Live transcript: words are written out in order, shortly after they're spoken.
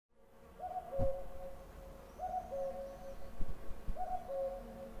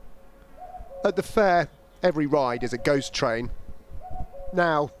At the fair, every ride is a ghost train.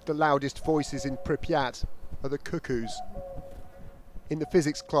 Now, the loudest voices in Pripyat are the cuckoos. In the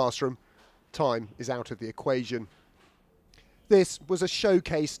physics classroom, time is out of the equation. This was a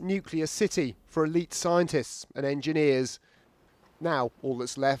showcase nuclear city for elite scientists and engineers. Now, all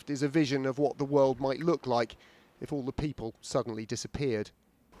that's left is a vision of what the world might look like if all the people suddenly disappeared.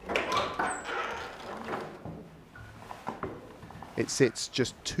 It sits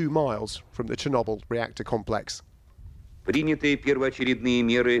just 2 miles from the Chernobyl reactor complex. Приняты первоочередные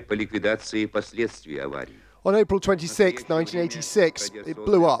меры по ликвидации последствий аварии. On April 26, 1986, it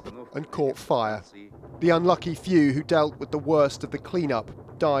blew up and caught fire. The unlucky few who dealt with the worst of the cleanup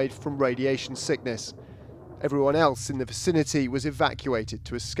died from radiation sickness. Everyone else in the vicinity was evacuated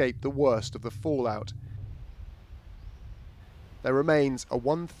to escape the worst of the fallout. There remains a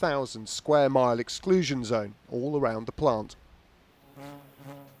 1,000 square mile exclusion zone all around the plant.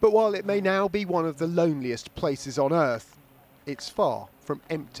 But while it may now be one of the loneliest places on Earth, it's far from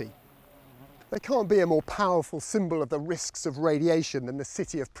empty. There can't be a more powerful symbol of the risks of radiation than the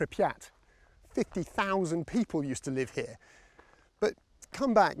city of Pripyat. 50,000 people used to live here. But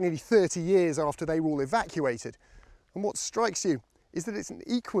come back nearly 30 years after they were all evacuated, and what strikes you is that it's an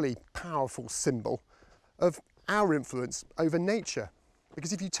equally powerful symbol of our influence over nature.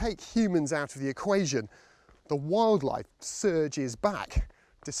 Because if you take humans out of the equation, the wildlife surges back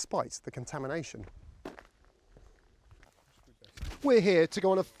despite the contamination. We're here to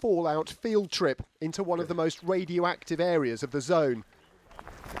go on a fallout field trip into one of the most radioactive areas of the zone.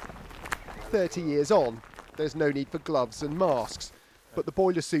 30 years on, there's no need for gloves and masks, but the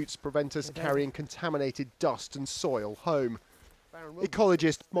boiler suits prevent us carrying contaminated dust and soil home.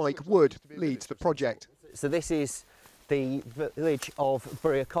 Ecologist Mike Wood leads the project. So this is the village of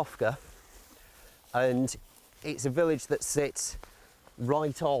Pripyat, and it's a village that sits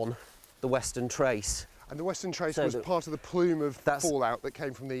right on the Western Trace. And the Western Trace was part of the plume of fallout that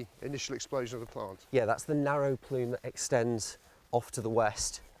came from the initial explosion of the plant? Yeah, that's the narrow plume that extends off to the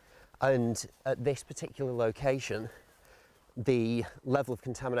west. And at this particular location, the level of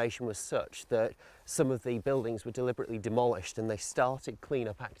contamination was such that some of the buildings were deliberately demolished and they started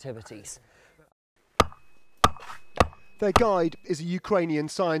clean-up activities. Their guide is a Ukrainian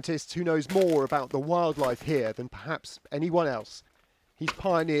scientist who knows more about the wildlife here than perhaps anyone else. He's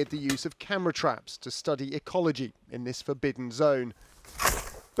pioneered the use of camera traps to study ecology in this forbidden zone.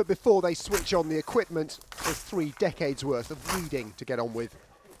 But before they switch on the equipment, there's 3 decades worth of reading to get on with.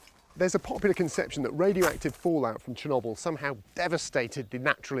 There's a popular conception that radioactive fallout from Chernobyl somehow devastated the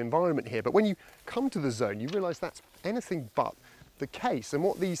natural environment here. But when you come to the zone, you realise that's anything but the case. And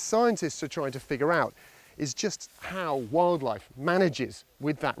what these scientists are trying to figure out is just how wildlife manages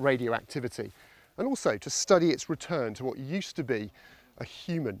with that radioactivity, and also to study its return to what used to be a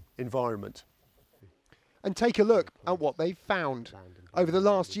human environment. And take a look at what they've found. Over the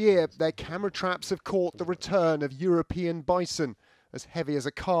last year, their camera traps have caught the return of European bison, as heavy as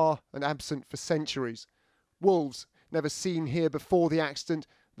a car and absent for centuries. Wolves, never seen here before the accident,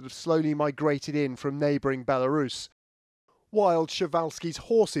 that have slowly migrated in from neighbouring Belarus. Wild Przewalski's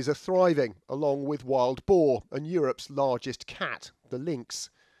horses are thriving, along with wild boar and Europe's largest cat, the lynx.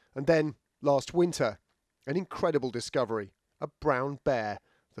 And then, last winter, an incredible discovery. A brown bear,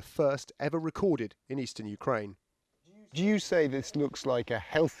 the first ever recorded in eastern Ukraine. Do you say this looks like a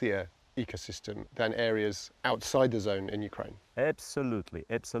healthier ecosystem than areas outside the zone in Ukraine? Absolutely,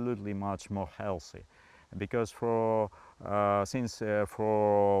 absolutely much more healthy. Because for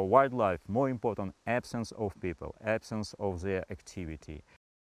wildlife, more important, absence of people, absence of their activity.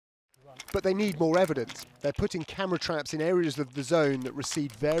 But they need more evidence. They're putting camera traps in areas of the zone that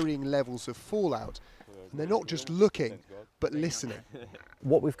receive varying levels of fallout. And they're not just looking, but listening.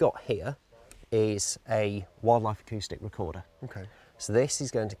 What we've got here is a wildlife acoustic recorder. Okay. So this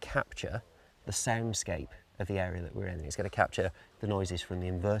is going to capture the soundscape of the area that we're in. It's going to capture the noises from the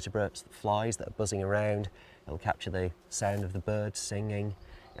invertebrates, the flies that are buzzing around. It'll capture the sound of the birds singing.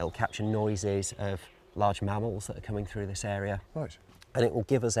 It'll capture noises of large mammals that are coming through this area. Right. And it will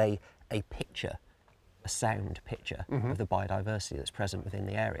give us a picture, a sound picture of the biodiversity that's present within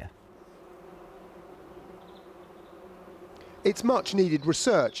the area. It's much needed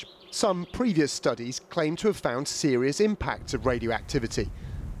research. Some previous studies claim to have found serious impacts of radioactivity.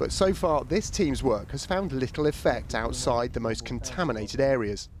 But so far, this team's work has found little effect outside the most contaminated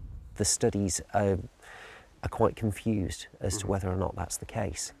areas. The studies are quite confused as to whether or not that's the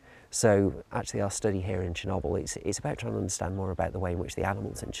case. So actually our study here in Chernobyl, it's about trying to understand more about the way in which the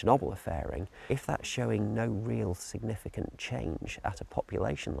animals in Chernobyl are faring. If that's showing no real significant change at a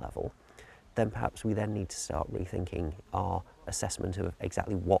population level, then perhaps we then need to start rethinking our assessment of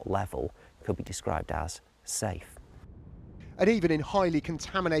exactly what level could be described as safe. And even in highly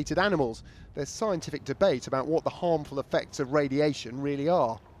contaminated animals, there's scientific debate about what the harmful effects of radiation really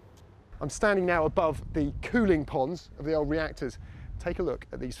are. I'm standing now above the cooling ponds of the old reactors. Take a look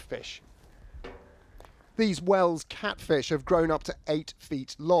at these fish. These Wells catfish have grown up to 8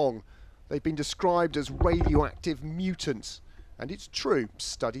 feet long. They've been described as radioactive mutants. And it's true,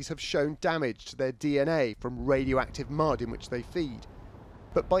 studies have shown damage to their DNA from radioactive mud in which they feed.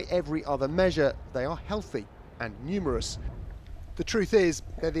 But by every other measure, they are healthy and numerous. The truth is,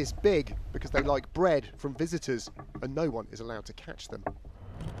 they're this big because they like bread from visitors, and no one is allowed to catch them.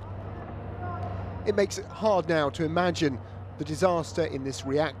 It makes it hard now to imagine the disaster in this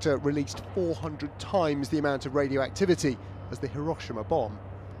reactor released 400 times the amount of radioactivity as the Hiroshima bomb.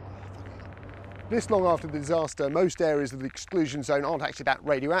 This long after the disaster, most areas of the exclusion zone aren't actually that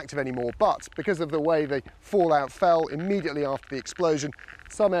radioactive anymore, but because of the way the fallout fell immediately after the explosion,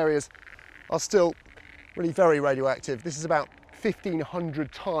 some areas are still really very radioactive. This is about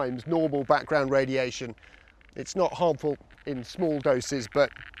 1,500 times normal background radiation. It's not harmful in small doses,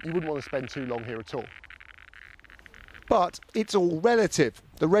 but you wouldn't want to spend too long here at all. But it's all relative.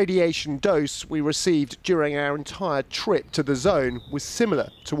 The radiation dose we received during our entire trip to the zone was similar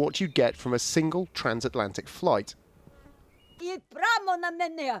to what you'd get from a single transatlantic flight.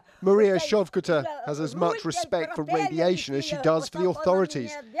 Maria Shovkuta has as much respect for radiation as she does for the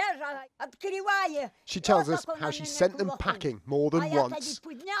authorities. She tells us how she sent them packing more than once.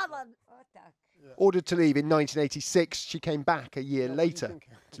 Ordered to leave in 1986, she came back a year later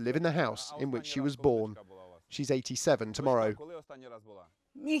to live in the house in which she was born. She's 87 tomorrow.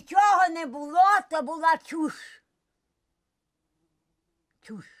 Нічого не було, то була чуш.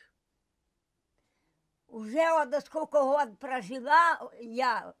 Чуш. Уже от скільки год прожила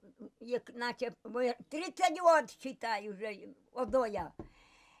я, як наче 30 год, считаю, вже одоя.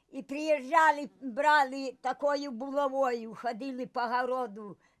 І приїжджали, брали такою булавою, ходили по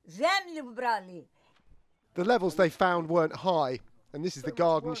городу, землю брали. The levels they found weren't high, and this is the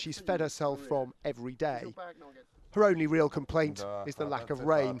garden she's fed herself from every day. Her only real complaint is the lack of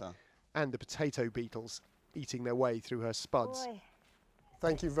rain and the potato beetles eating their way through her spuds.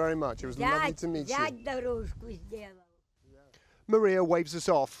 Thank you very much. It was lovely to meet you. Maria waves us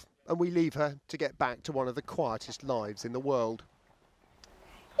off, and we leave her to get back to one of the quietest lives in the world.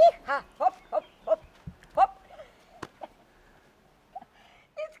 Hop, hop, hop, hop.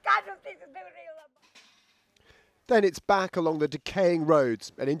 Then it's back along the decaying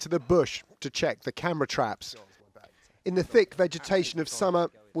roads and into the bush to check the camera traps. In the thick vegetation of summer,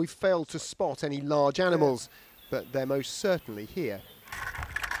 we've failed to spot any large animals, but they're most certainly here.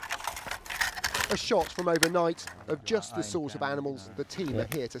 A shot from overnight of just the sort of animals the team are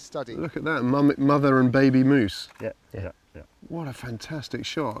here to study. Look at that, mother and baby moose. Yeah. What a fantastic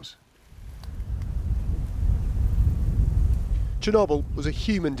shot. Chernobyl was a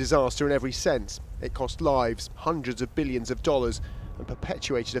human disaster in every sense. It cost lives, hundreds of billions of dollars, and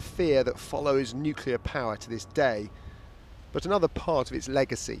perpetuated a fear that follows nuclear power to this day. But another part of its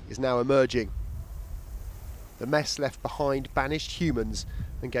legacy is now emerging. The mess left behind banished humans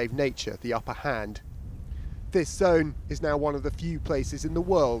and gave nature the upper hand. This zone is now one of the few places in the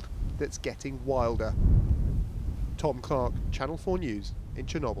world that's getting wilder. Tom Clark, Channel 4 News in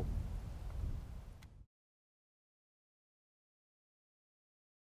Chernobyl.